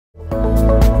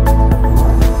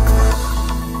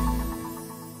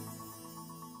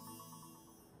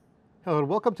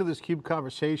welcome to this CUBE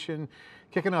conversation.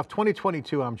 Kicking off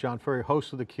 2022, I'm John Furrier,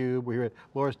 host of theCUBE. We're here at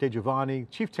Laura Degioanni,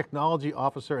 Chief Technology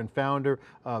Officer and founder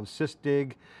of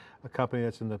Sysdig, a company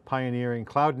that's in the pioneering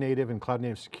cloud native and cloud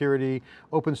native security,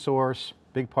 open source,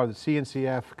 big part of the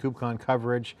CNCF, KubeCon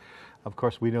coverage. Of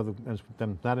course, we know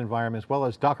that environment, as well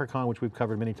as DockerCon, which we've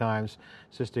covered many times.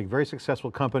 Sysdig, very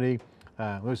successful company.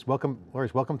 Loris, welcome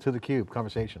to theCUBE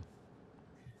conversation.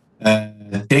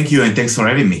 Thank you, and thanks for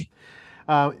having me.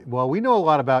 Well, we know a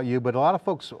lot about you, but a lot of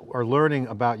folks are learning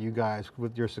about you guys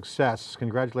with your success.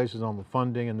 Congratulations on the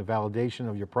funding and the validation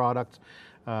of your product,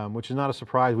 which is not a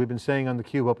surprise. We've been saying on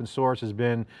theCUBE, open source has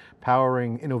been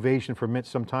powering innovation for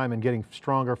some time and getting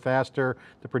stronger, faster.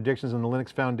 The predictions in the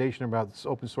Linux Foundation about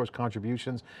open source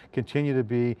contributions continue to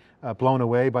be blown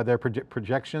away by their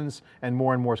projections, and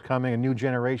more is coming. A new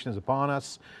generation is upon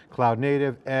us, cloud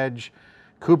native, edge,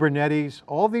 Kubernetes,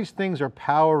 all these things are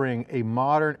powering a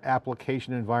modern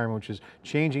application environment which is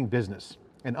changing business.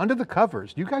 And under the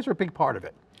covers, you guys are a big part of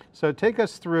it. So take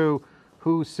us through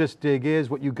who Sysdig is,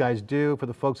 what you guys do for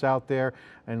the folks out there,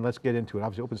 and let's get into it.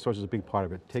 Obviously open source is a big part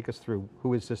of it. Take us through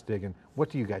who is Sysdig and what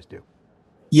do you guys do?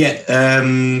 Yeah,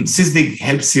 Sysdig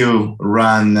helps you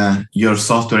run your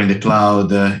software in the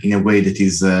cloud in a way that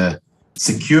is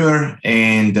secure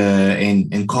and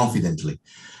confidently.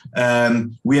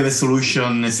 We have a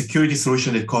solution, a security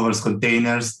solution that covers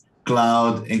containers,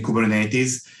 cloud, and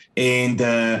Kubernetes. And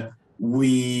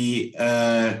we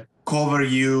cover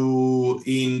you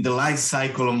in the life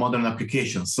cycle of modern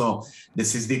applications. So the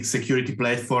Sysdig security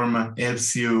platform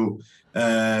helps you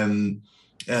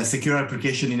secure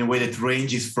application in a way that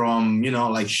ranges from,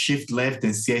 like shift left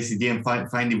and CI/CD and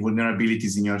finding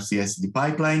vulnerabilities in your CI/CD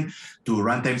pipeline to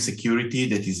runtime security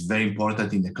that is very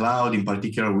important in the cloud, in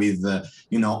particular with,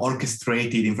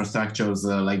 orchestrated infrastructures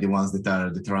like the ones that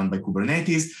are run by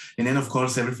Kubernetes. And then of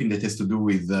course, everything that has to do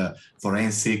with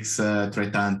forensics,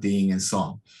 threat hunting, and so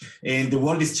on. And the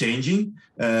world is changing,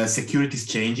 security is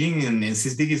changing, and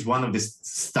Sysdig is one of the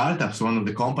startups, one of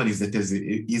the companies that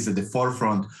is at the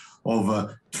forefront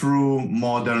of true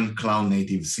modern cloud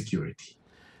native security.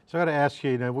 So I got to ask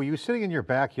you, were you sitting in your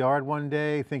backyard one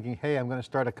day thinking, hey, I'm going to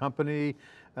start a company?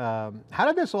 How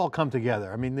did this all come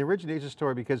together? I mean, the origination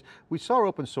story, because we saw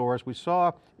open source, we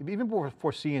saw, even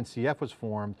before CNCF was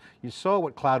formed, you saw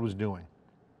what cloud was doing.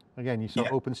 Again, you saw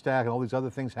OpenStack and all these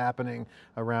other things happening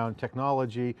around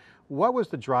technology. What was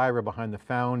the driver behind the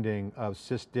founding of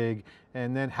Sysdig?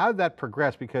 And then how did that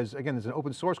progress? Because again, there's an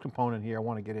open source component here I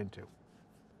want to get into.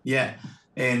 Yeah,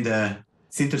 and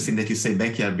it's interesting that you say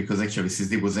backyard, because actually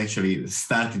Sysdig was actually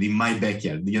started in my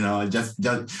backyard,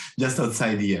 just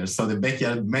outside here. So the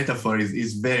backyard metaphor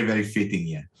is very, very fitting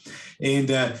here. And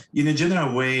in a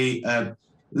general way,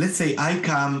 let's say I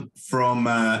come from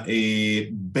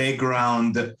a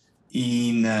background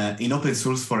in open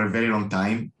source for a very long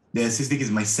time. The Sysdig is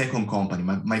my second company.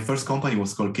 My first company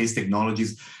was called Case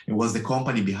Technologies. It was the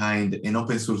company behind an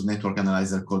open source network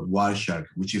analyzer called Wireshark,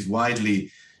 which is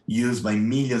widely used by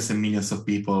millions and millions of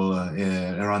people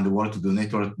around the world to do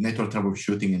network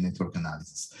troubleshooting and network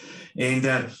analysis.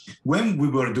 And when we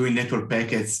were doing network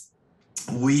packets,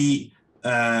 we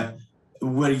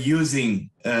were using,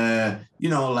 the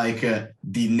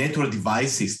network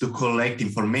devices to collect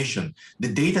information. The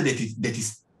data that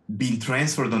is being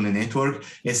transferred on the network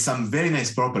has some very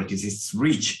nice properties. It's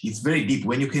rich, it's very deep.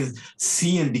 When you can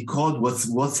see and decode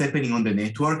what's happening on the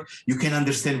network, you can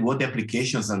understand what the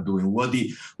applications are doing, what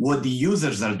the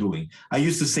users are doing. I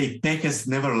used to say packets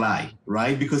never lie,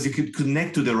 right? Because you could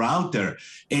connect to the router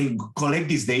and collect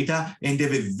this data and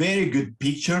have a very good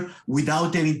picture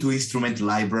without having to instrument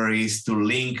libraries, to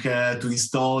link, to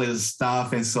install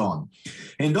stuff and so on.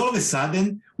 And all of a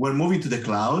sudden, we're moving to the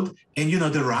cloud, and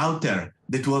the router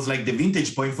that was like the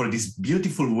vintage point for this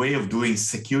beautiful way of doing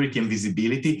security and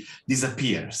visibility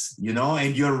disappears,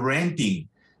 and you're renting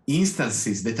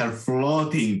instances that are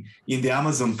floating in the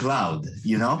Amazon cloud,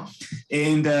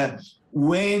 And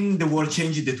when the world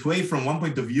changed that way, from one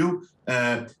point of view,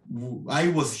 I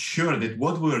was sure that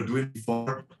what we were doing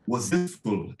before was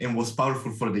useful and was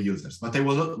powerful for the users. But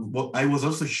I was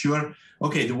also sure,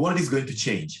 okay, the world is going to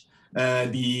change.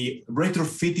 The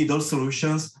retrofitted all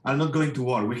solutions are not going to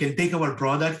work. We can take our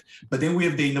product, but then we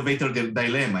have the innovator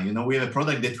dilemma. We have a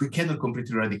product that we cannot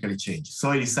completely radically change.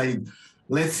 So I decided,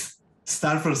 let's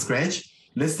start from scratch.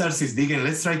 Let's start Sysdig and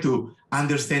let's try to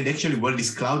understand actually where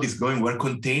this cloud is going, where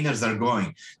containers are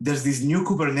going. There's this new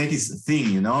Kubernetes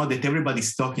thing, that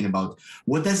everybody's talking about.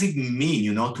 What does it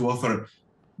mean, to offer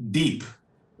deep,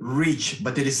 rich,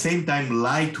 but at the same time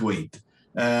lightweight,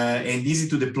 and easy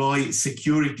to deploy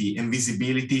security and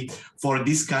visibility for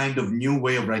this kind of new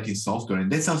way of writing software.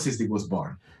 And that's how Sysdig was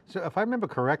born. So if I remember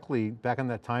correctly, back in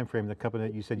that time frame, the company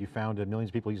that you said you founded, millions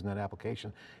of people using that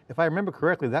application, if I remember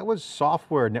correctly, that was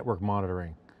software network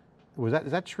monitoring.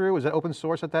 Is that true? Was that open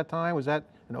source at that time? Was that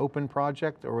an open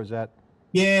project or was that?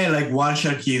 Yeah, like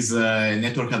Wireshark is a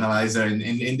network analyzer, and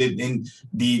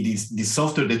the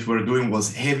software that we're doing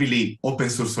was heavily open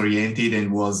source oriented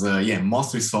and was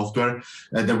mostly software.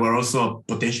 There were also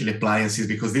potentially appliances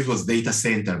because this was data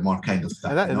center more kind of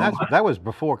stuff. And that was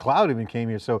before cloud even came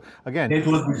here. So again, it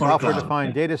was before software cloud,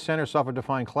 defined data center, software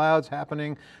defined clouds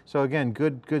happening. So again,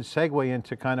 good segue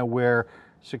into kind of where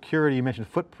security, you mentioned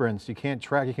footprints, you can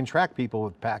track people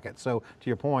with packets. So to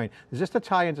your point, is this to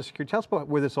tie into security? Tell us about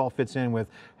where this all fits in with,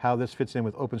 how this fits in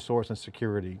with open source and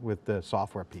security with the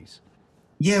software piece.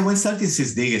 Yeah, when starting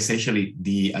Sysdig, essentially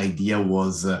the idea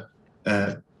was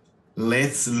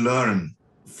let's learn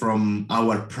from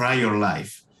our prior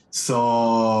life.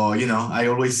 So, I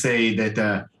always say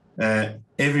that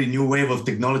every new wave of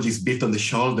technology is built on the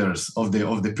shoulders of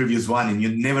the previous one, and you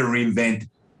never reinvent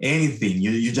anything.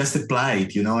 You just apply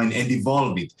it, and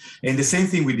evolve it. And the same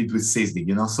thing we did with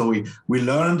Sysdig, so we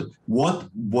learned what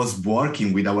was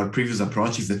working with our previous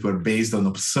approaches that were based on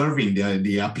observing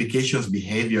the application's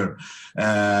behavior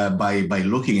by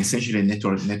looking essentially at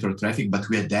network traffic, but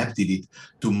we adapted it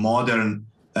to modern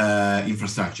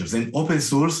infrastructures. And open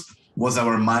source was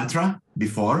our mantra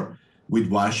before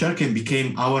with Wireshark and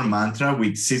became our mantra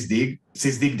with Sysdig.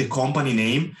 Sysdig, the company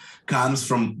name, comes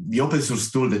from the open source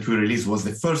tool that we released, was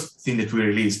the first thing that we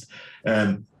released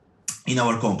in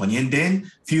our company. And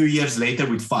then a few years later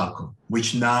with Falco,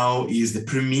 which now is the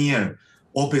premier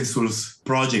open source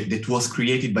project that was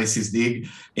created by Sysdig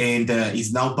and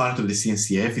is now part of the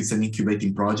CNCF. It's an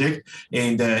incubating project,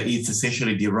 and it's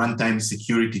essentially the runtime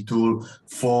security tool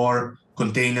for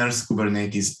containers,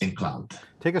 Kubernetes, and cloud.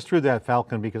 Take us through that,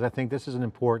 Falcon, because I think this is an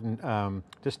important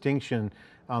distinction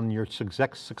on your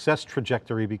success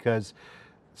trajectory, because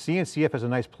CNCF has a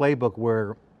nice playbook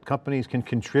where companies can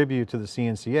contribute to the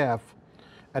CNCF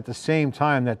at the same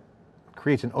time that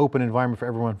creates an open environment for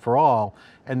everyone for all,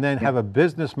 and then have a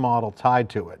business model tied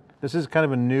to it. This is kind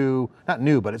of a not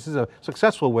new, but this is a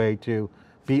successful way to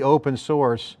be open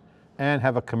source and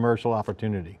have a commercial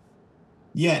opportunity.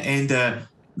 Yeah, and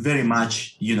very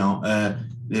much,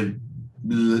 the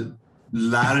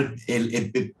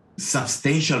a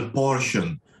substantial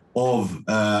portion of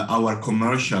our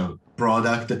commercial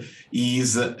product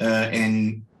is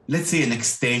let's say an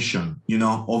extension,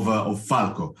 of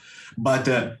Falco. But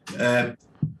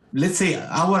let's say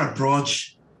our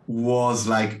approach was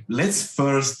like, let's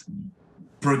first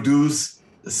produce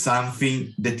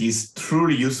something that is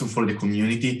truly useful for the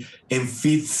community and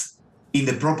fits in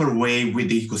the proper way with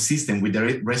the ecosystem, with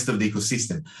the rest of the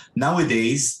ecosystem.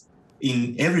 Nowadays,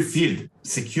 in every field,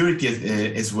 security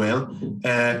as well,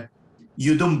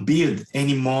 you don't build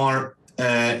anymore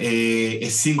a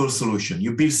single solution.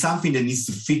 You build something that needs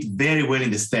to fit very well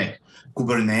in the stack.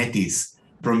 Kubernetes,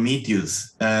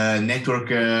 Prometheus, network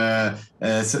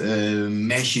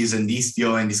meshes and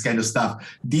Istio and this kind of stuff.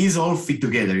 These all fit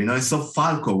together, And so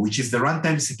Falco, which is the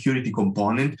runtime security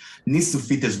component, needs to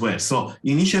fit as well. So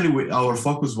initially, our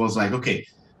focus was like, okay,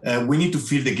 we need to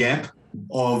fill the gap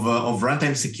of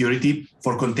runtime security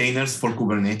for containers, for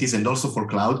Kubernetes, and also for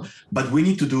cloud. But we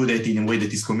need to do that in a way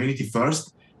that is community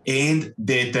first and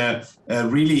that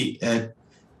really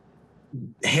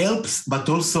helps, but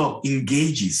also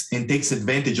engages and takes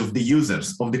advantage of the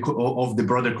users of the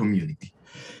broader community.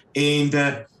 And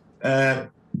that at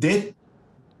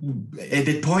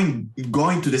that point,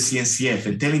 going to the CNCF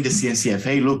and telling the CNCF,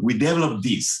 hey, look, we developed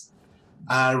this.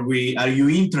 Are you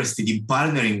interested in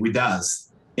partnering with us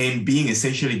and being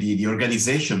essentially the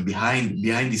organization behind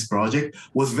this project,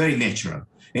 was very natural.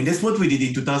 And that's what we did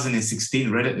in 2016,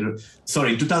 in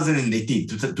 2018.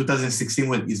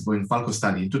 2016 is when Falco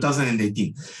started, in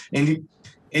 2018. And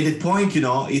at that point,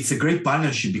 it's a great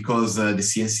partnership because the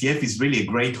CNCF is really a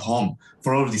great home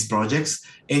for all of these projects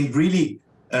and really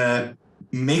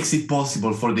makes it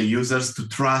possible for the users to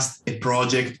trust a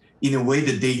project in a way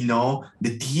that they know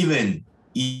that even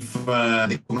if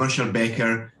the commercial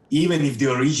backer, even if the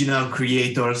original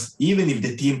creators, even if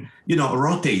the team,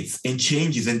 rotates and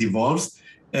changes and evolves,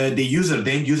 the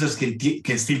end users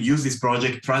can still use this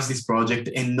project, trust this project,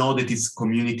 and know that it's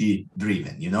community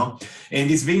driven,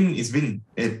 And it's been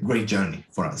a great journey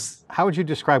for us. How would you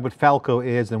describe what Falco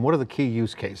is, and what are the key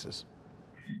use cases?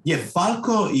 Yeah,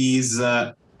 Falco is,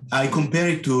 I compare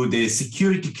it to the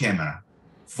security camera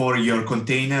for your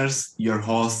containers, your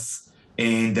hosts,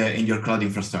 and your cloud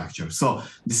infrastructure. So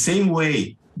the same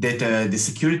way that the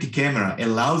security camera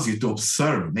allows you to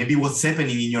observe maybe what's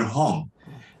happening in your home,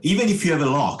 even if you have a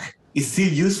lock, it's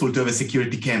still useful to have a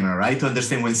security camera, right? To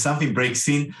understand when something breaks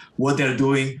in, what they're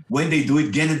doing, when they do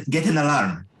it, get an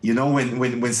alarm,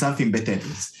 when something bad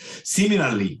happens.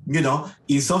 Similarly,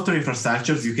 in software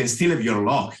infrastructures, you can still have your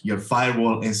lock, your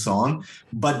firewall, and so on,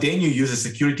 but then you use a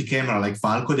security camera like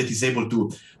Falco that is able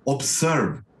to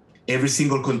observe every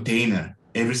single container,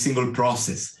 every single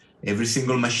process, every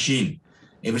single machine,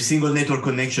 every single network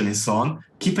connection, and so on.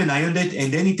 Keep an eye on that,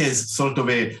 and then it has sort of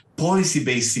a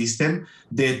policy-based system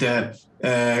that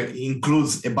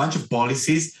includes a bunch of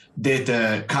policies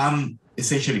that come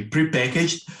essentially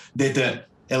prepackaged that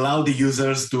allow the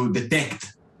users to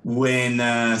detect when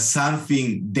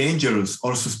something dangerous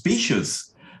or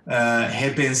suspicious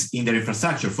happens in their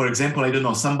infrastructure. For example, I don't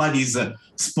know, somebody's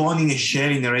spawning a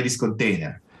share in a Redis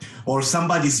container, or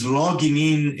somebody's logging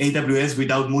in AWS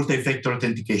without multi-factor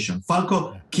authentication.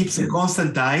 Falco keeps a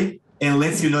constant eye and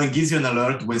lets you know and gives you an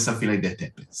alert when something like that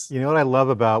happens. You know what I love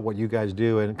about what you guys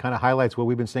do, and it kind of highlights what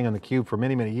we've been saying on theCUBE for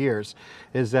many, many years,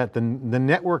 is that the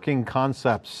networking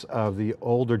concepts of the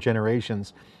older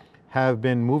generations have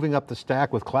been moving up the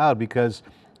stack with cloud, because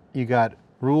you got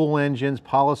rule engines,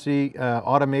 policy,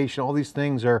 automation, all these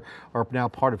things are now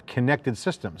part of connected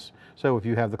systems. So if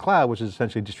you have the cloud, which is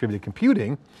essentially distributed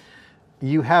computing,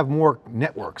 you have more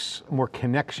networks, more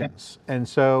connections. And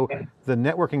so the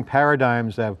networking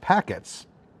paradigms of packets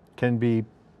can be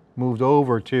moved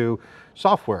over to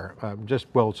software,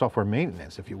 software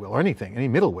maintenance, if you will, or anything, any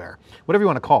middleware, whatever you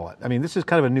want to call it. I mean, this is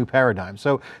kind of a new paradigm.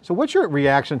 So what's your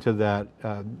reaction to that?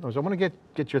 I want to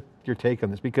get your take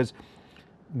on this, because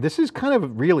this is kind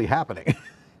of really happening.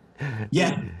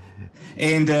 Yeah,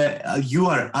 and you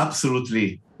are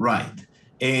absolutely right.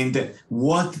 And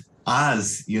what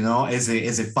us,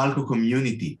 as a Falco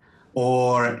community,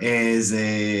 or as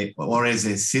a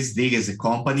Sysdig, as a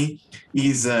company,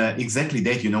 is exactly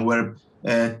that.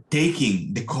 We're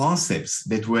taking the concepts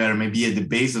that were maybe at the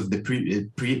base of the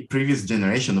previous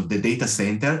generation of the data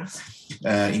center,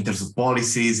 in terms of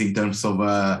policies, in terms of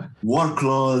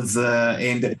workloads,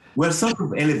 and we're sort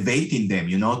of elevating them,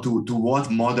 to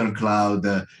what modern cloud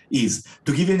is.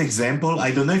 To give you an example, I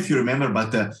don't know if you remember,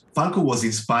 but Falco was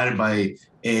inspired by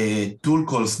a tool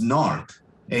called Snort,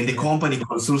 and a company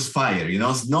called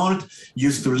Furrier. Snort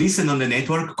used to listen on the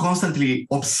network, constantly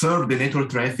observe the network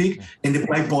traffic, and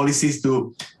apply policies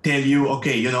to tell you,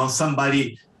 okay,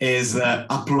 somebody has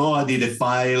uploaded a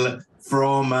file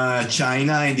from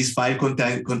China, and this file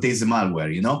contains the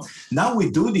malware. Now we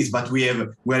do this, but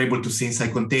we're able to see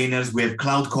inside containers. We have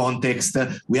cloud context.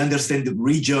 We understand the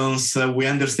regions. We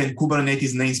understand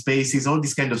Kubernetes namespaces, all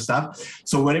this kind of stuff.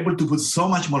 So we're able to put so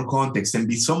much more context and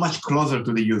be so much closer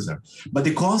to the user. But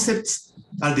the concepts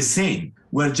are the same.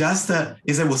 We're just,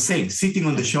 as I was saying, sitting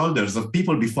on the shoulders of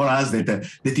people before us that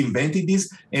invented this,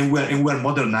 and we're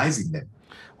modernizing them.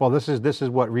 Well, this is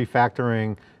what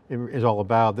refactoring is all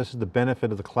about. This is the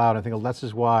benefit of the cloud. I think this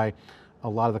is why a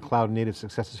lot of the cloud native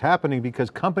success is happening, because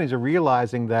companies are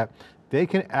realizing that they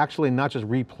can actually not just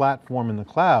re-platform in the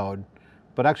cloud,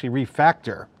 but actually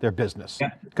refactor their business.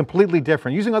 Yeah. Completely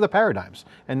different, using other paradigms,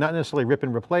 and not necessarily rip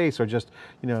and replace or just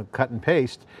cut and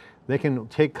paste. They can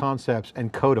take concepts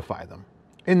and codify them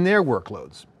in their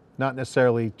workloads, not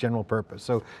necessarily general purpose.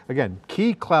 So again,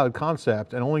 key cloud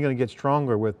concept, and only going to get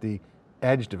stronger with the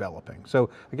edge developing.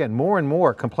 So again, more and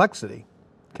more complexity,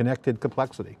 connected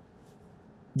complexity.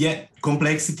 Yeah,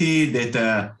 complexity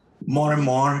that more and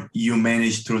more you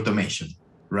manage through automation,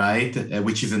 right?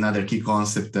 Which is another key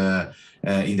concept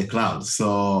in the cloud.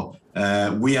 So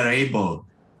we are able,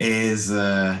 as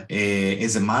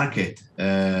a market,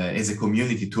 as a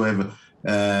community, to have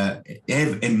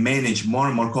and manage more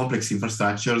and more complex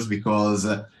infrastructures, because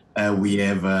we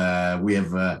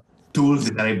have tools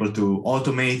that are able to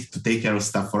automate, to take care of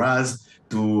stuff for us,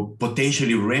 to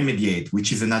potentially remediate,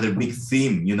 which is another big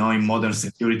theme, in modern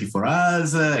security for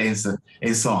us,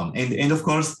 and so on. And of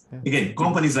course, again,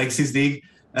 companies like Sysdig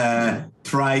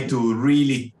try to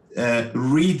really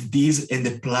read these and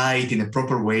apply it in a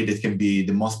proper way that can be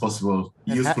the most possible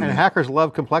useful. And hackers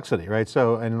love complexity, right?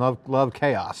 So, and love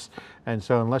chaos. And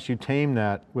so unless you tame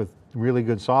that with really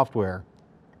good software,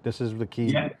 this is the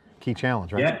key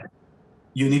challenge, right? Yeah.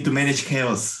 You need to manage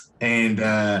chaos, and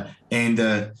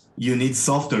you need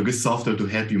good software to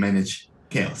help you manage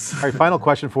chaos. All right, final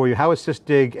question for you. How is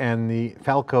Sysdig and the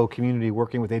Falco community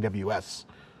working with AWS?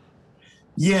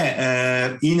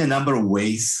 Yeah, in a number of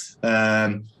ways.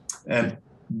 One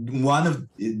of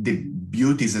the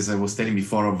beauties, as I was telling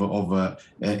before, of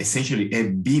essentially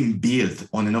being built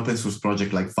on an open source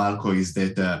project like Falco is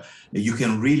that you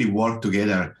can really work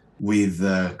together with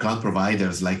cloud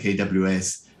providers like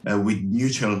AWS with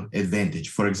mutual advantage.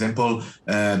 For example,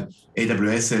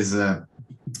 AWS has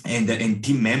and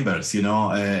team members,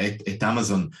 at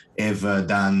Amazon have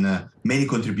done many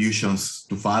contributions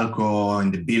to Falco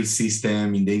and the build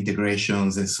system, in the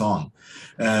integrations and so on.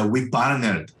 We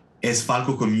partnered as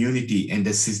Falco community and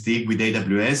as Sysdig with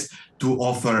AWS to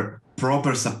offer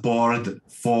proper support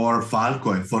for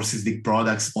Falco and for Sysdig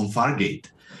products on Fargate.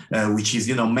 Which is,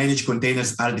 managed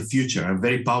containers are the future, are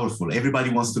very powerful. Everybody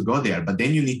wants to go there, but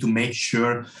then you need to make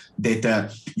sure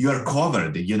that you are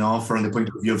covered, from the point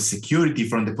of view of security,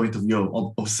 from the point of view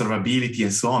of observability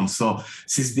and so on. So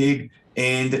Sysdig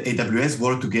and AWS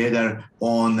work together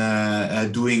on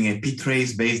doing a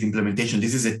ptrace-based implementation.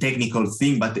 This is a technical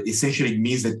thing, but essentially it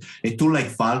means that a tool like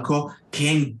Falco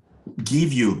can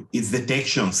give you its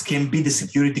detections, can be the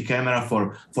security camera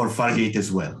for Fargate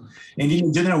as well. And in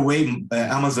a general way,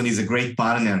 Amazon is a great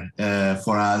partner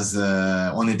for us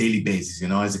on a daily basis,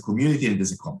 as a community and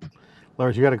as a company.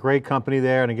 Lawrence, you got a great company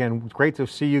there, and again, it's great to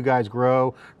see you guys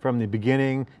grow from the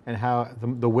beginning and how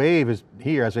the wave is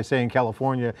here. As I say in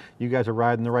California, you guys are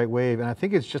riding the right wave, and I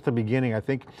think it's just the beginning. I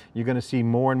think you're going to see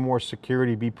more and more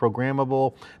security be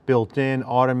programmable, built in,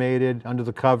 automated, under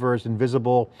the covers,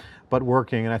 invisible, but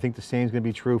working, and I think the same is going to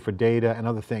be true for data and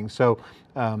other things. So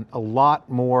a lot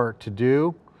more to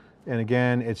do, and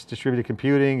again, it's distributed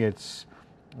computing,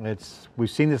 we've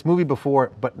seen this movie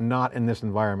before, but not in this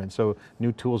environment. So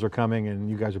new tools are coming and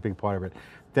you guys are a big part of it.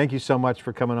 Thank you so much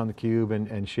for coming on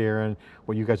theCUBE and sharing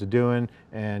what you guys are doing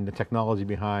and the technology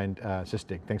behind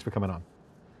Sysdig. Thanks for coming on.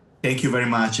 Thank you very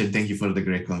much, and thank you for the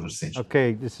great conversation.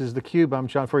 Okay, this is theCUBE. I'm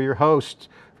John Furrier, your host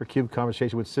for CUBE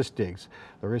Conversation with Sysdig.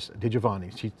 There is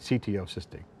Degioanni, CTO of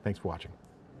Sysdig. Thanks for watching.